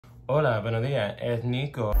Hola, buenos días, es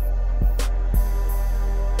Nico.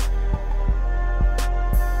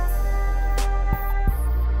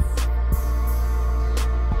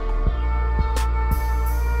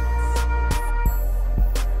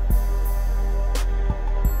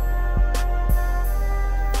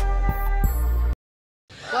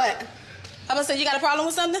 What? I was say you got a problem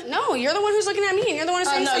with something? No, you're the one who's looking at me and you're the one who's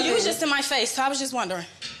saying something. You was just in my face, so I was just wondering.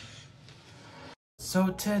 So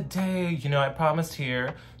today, I promised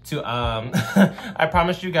here to, I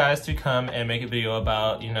promised you guys to come and make a video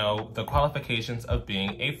about, the qualifications of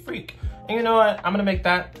being a freak. And you know what? I'm gonna make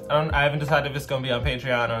that. I haven't decided if it's gonna be on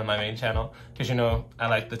Patreon or on my main channel, because I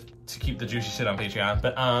like to keep the juicy shit on Patreon.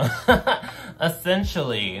 But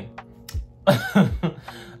essentially,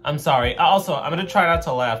 I'm sorry. Also, I'm gonna try not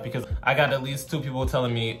to laugh because I got at least 2 people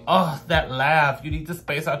telling me, oh, that laugh, you need to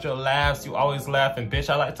space out your laughs. You always laugh, and bitch,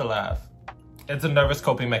 I like to laugh. It's a nervous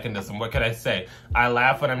coping mechanism. What can I say? I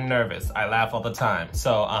laugh when I'm nervous. I laugh all the time.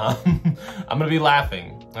 So I'm gonna be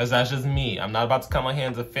laughing. That's just me. I'm not about to come on here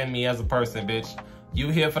and defend me as a person, bitch. You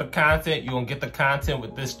here for the content, you gonna get the content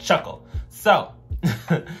with this chuckle. So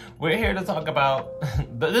we're here to talk about,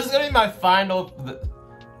 this is gonna be my final,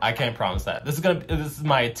 I can't promise that. This is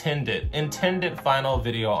my intended final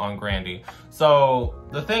video on Grandy. So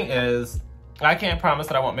the thing is, I can't promise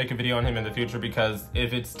that I won't make a video on him in the future, because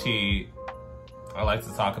if it's tea, I like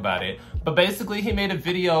to talk about it. But basically, he made a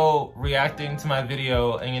video reacting to my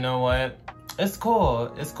video, and you know what? It's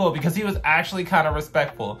cool. It's cool because he was actually kind of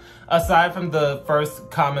respectful. Aside from the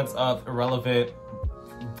first comments of irrelevant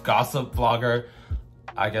gossip vlogger.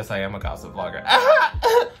 I guess I am a gossip vlogger.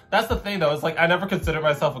 That's the thing though, it's like I never considered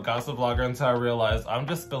myself a gossip vlogger until I realized I'm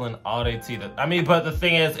just spilling all day tea. But the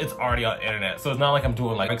thing is, it's already on the internet, so it's not like I'm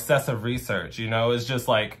doing like excessive research, It's just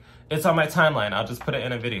like, it's on my timeline, I'll just put it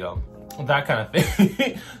in a video. That kind of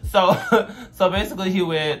thing. So basically he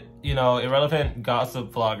went, irrelevant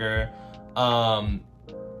gossip vlogger,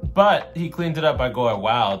 but he cleaned it up by going,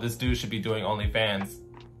 wow, this dude should be doing OnlyFans.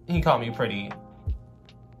 He called me pretty.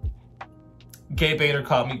 Gay Bader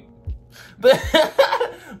called me, but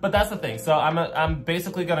that's the thing. So I'm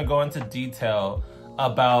basically gonna go into detail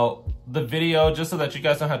about the video just so that you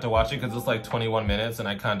guys don't have to watch it, because it's like 21 minutes and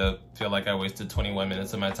I kind of feel like I wasted 21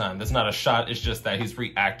 minutes of my time. That's not a shot, it's just that he's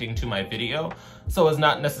reacting to my video. So it's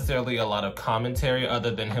not necessarily a lot of commentary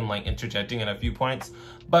other than him like interjecting in a few points.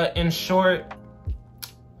 But in short,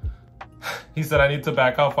 he said I need to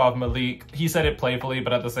back off Malik. He said it playfully,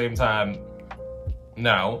 but at the same time,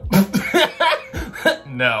 no.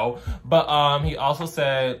 No. But he also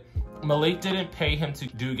said Malik didn't pay him to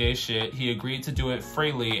do gay shit. He agreed to do it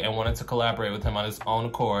freely and wanted to collaborate with him on his own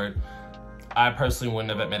accord. I personally wouldn't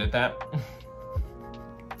have admitted that.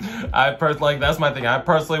 That's my thing. I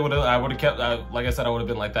personally would have kept, like I said, I would have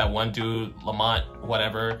been like that one dude, Lamont,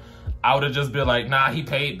 whatever. I would have just been like, nah, he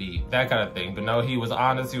paid me, that kind of thing. But no, he was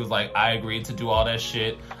honest. He was like, I agreed to do all that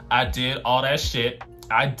shit. I did all that shit.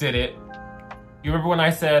 I did it. You remember when I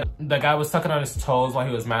said the guy was sucking on his toes while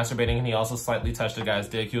he was masturbating, and he also slightly touched the guy's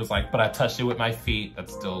dick? He was like, but I touched it with my feet.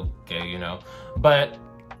 That's still gay, But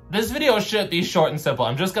this video should be short and simple.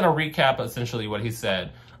 I'm just gonna recap essentially what he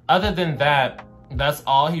said. Other than that, that's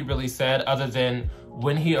all he really said, other than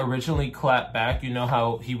when he originally clapped back,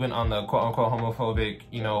 how he went on the quote-unquote homophobic,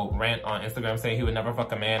 rant on Instagram saying he would never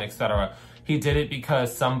fuck a man, etc. He did it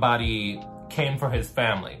because somebody came for his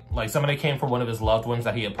family. Like, somebody came for one of his loved ones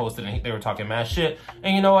that he had posted, and they were talking mad shit.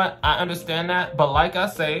 And you know what? I understand that. But like I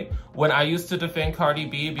say, when I used to defend Cardi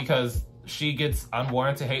B, because she gets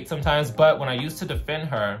unwarranted hate sometimes, but when I used to defend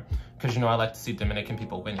her, because I like to see Dominican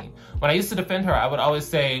people winning. When I used to defend her, I would always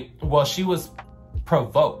say, well, she was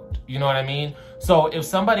provoked. You know what I mean? So if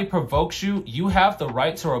somebody provokes you, you have the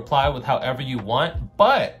right to reply with however you want,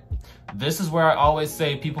 but this is where I always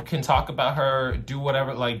say people can talk about her, do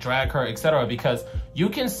whatever, like drag her, etc. Because you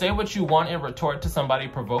can say what you want in retort to somebody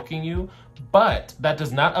provoking you, but that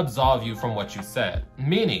does not absolve you from what you said.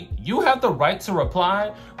 Meaning, you have the right to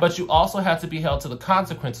reply, but you also have to be held to the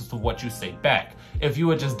consequences of what you say back. If you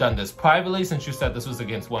had just done this privately, since you said this was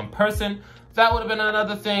against one person, that would have been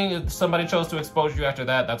another thing. If somebody chose to expose you after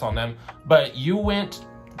that, that's on them. But you went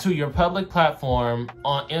to your public platform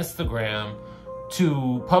on Instagram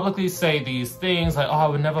to publicly say these things like, oh, I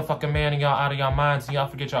would never fuck a man, and y'all out of y'all minds, and y'all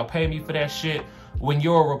forget y'all pay me for that shit. When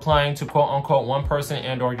you're replying to quote unquote one person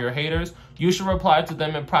and or your haters, you should reply to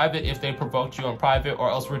them in private if they provoked you in private,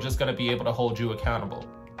 or else we're just gonna be able to hold you accountable.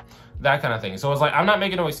 That kind of thing. So it's like, I'm not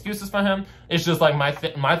making no excuses for him. It's just like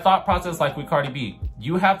my thought process, like with Cardi B.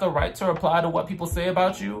 You have the right to reply to what people say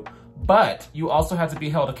about you, but you also have to be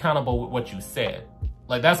held accountable with what you said.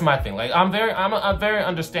 Like, that's my thing. Like, I'm a very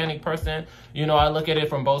understanding person. You know, I look at it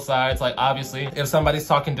from both sides. Like, obviously, if somebody's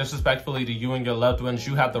talking disrespectfully to you and your loved ones,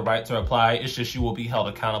 you have the right to reply. It's just you will be held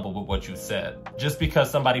accountable with what you said. Just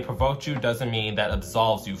because somebody provoked you doesn't mean that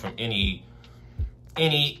absolves you from any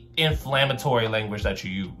inflammatory language that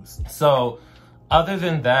you use. So, other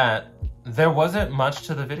than that, there wasn't much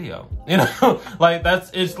to the video. You know, like,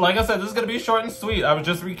 it's like I said, this is gonna be short and sweet. I was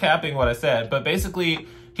just recapping what I said, but basically,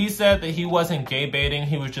 he said that he wasn't gay baiting,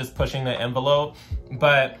 he was just pushing the envelope.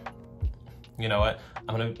 But you know what?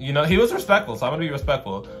 He was respectful, so I'm gonna be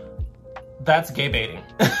respectful. That's gay baiting.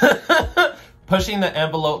 Pushing the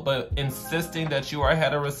envelope, but insisting that you are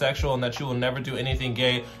heterosexual and that you will never do anything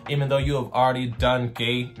gay, even though you have already done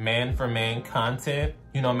gay man-for-man content,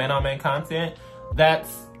 you know, man-on-man content,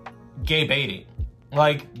 that's gay baiting.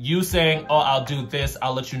 Like, you saying, oh, I'll do this,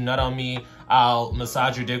 I'll let you nut on me, I'll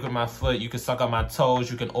massage your dick with my foot, you can suck on my toes,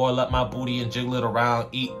 you can oil up my booty and jiggle it around,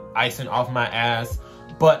 eat icing off my ass,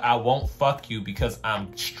 but I won't fuck you because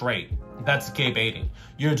I'm straight. That's gay baiting.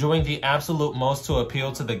 You're doing the absolute most to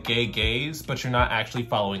appeal to the gay gays, but you're not actually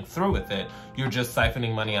following through with it. You're just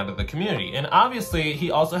siphoning money out of the community. And obviously,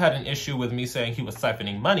 he also had an issue with me saying he was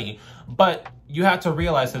siphoning money, but you have to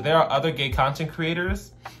realize that there are other gay content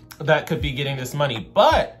creators that could be getting this money.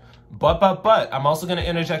 But, I'm also gonna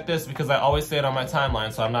interject this because I always say it on my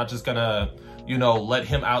timeline, so I'm not just gonna, you know, let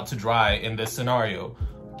him out to dry in this scenario.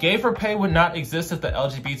 Gay for pay would not exist if the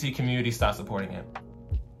LGBT community stopped supporting him.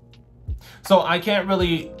 So I can't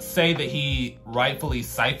really say that he rightfully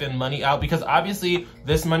siphoned money out, because obviously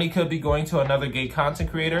this money could be going to another gay content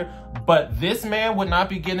creator, but this man would not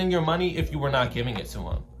be getting your money if you were not giving it to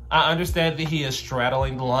him. I understand that he is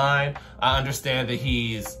straddling the line. I understand that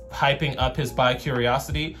he's hyping up his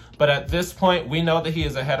bi-curiosity, but at this point, we know that he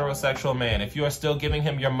is a heterosexual man. If you are still giving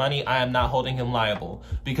him your money, I am not holding him liable,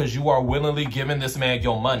 because you are willingly giving this man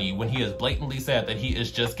your money when he has blatantly said that he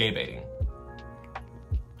is just gay baiting.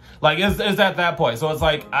 Like, it's at that point. So it's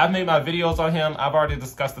like, I've made my videos on him. I've already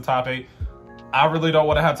discussed the topic. I really don't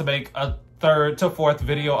want to have to make a third to fourth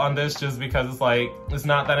video on this just because it's like, it's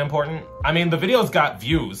not that important. I mean, the video's got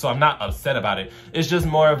views, so I'm not upset about it. It's just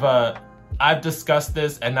more of a, I've discussed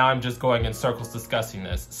this and now I'm just going in circles discussing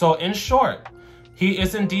this. So in short, he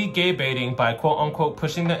is indeed gay baiting by quote unquote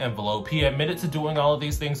pushing the envelope. He admitted to doing all of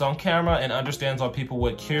these things on camera and understands why people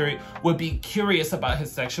would be curious about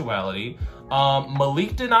his sexuality.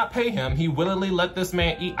 Malik did not pay him. He willingly let this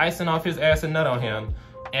man eat icing off his ass and nut on him.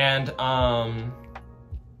 And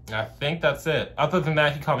I think that's it. Other than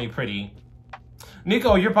that, he called me pretty.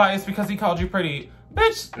 Nico, you're biased because he called you pretty.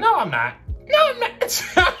 Bitch, no I'm not. No I'm not.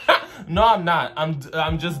 No I'm not.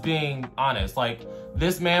 I'm just being honest. Like,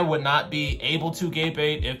 this man would not be able to gay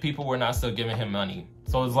bait if people were not still giving him money.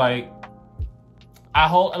 So it's like, I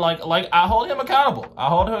hold him accountable. I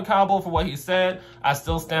hold him accountable for what he said. I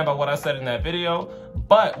still stand by what I said in that video.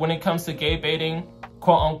 But when it comes to gay baiting,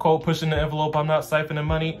 quote unquote, pushing the envelope, I'm not siphoning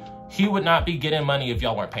money, he would not be getting money if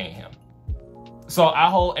y'all weren't paying him. So I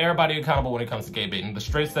hold everybody accountable when it comes to gay baiting. The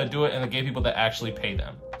straights that do it and the gay people that actually pay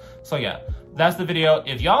them. So yeah, that's the video.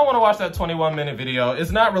 If y'all want to watch that 21-minute video,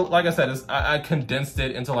 it's not really, like I said, I condensed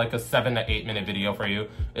it into like a 7 to 8 minute video for you.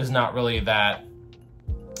 It's not really that,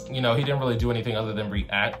 you know, he didn't really do anything other than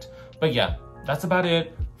react. But yeah, that's about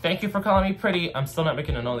it. Thank you for calling me pretty. I'm still not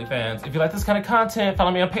making an OnlyFans. If you like this kind of content, follow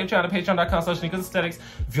me on Patreon at patreon.com/NicosAesthetics.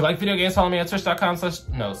 If you like video games, follow me at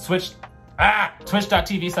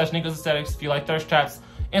twitch.tv/NicosAesthetics. If you like thirst traps,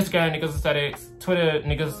 Instagram, Nico's Aesthetics, Twitter,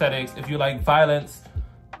 Nico's Aesthetics. If you like violence,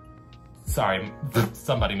 sorry,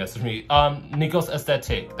 somebody messaged me. Nico's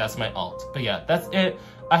Aesthetic, that's my alt. But yeah, that's it.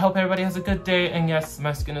 I hope everybody has a good day. And yes,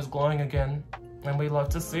 my skin is glowing again. And we love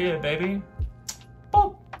to see it, baby.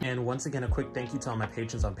 Boop. And once again, a quick thank you to all my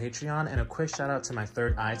patrons on Patreon, and a quick shout out to my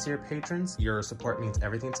third eye tier patrons. Your support means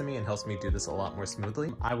everything to me and helps me do this a lot more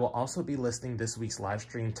smoothly. I will also be listing this week's live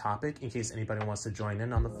stream topic in case anybody wants to join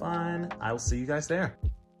in on the fun. I will see you guys there.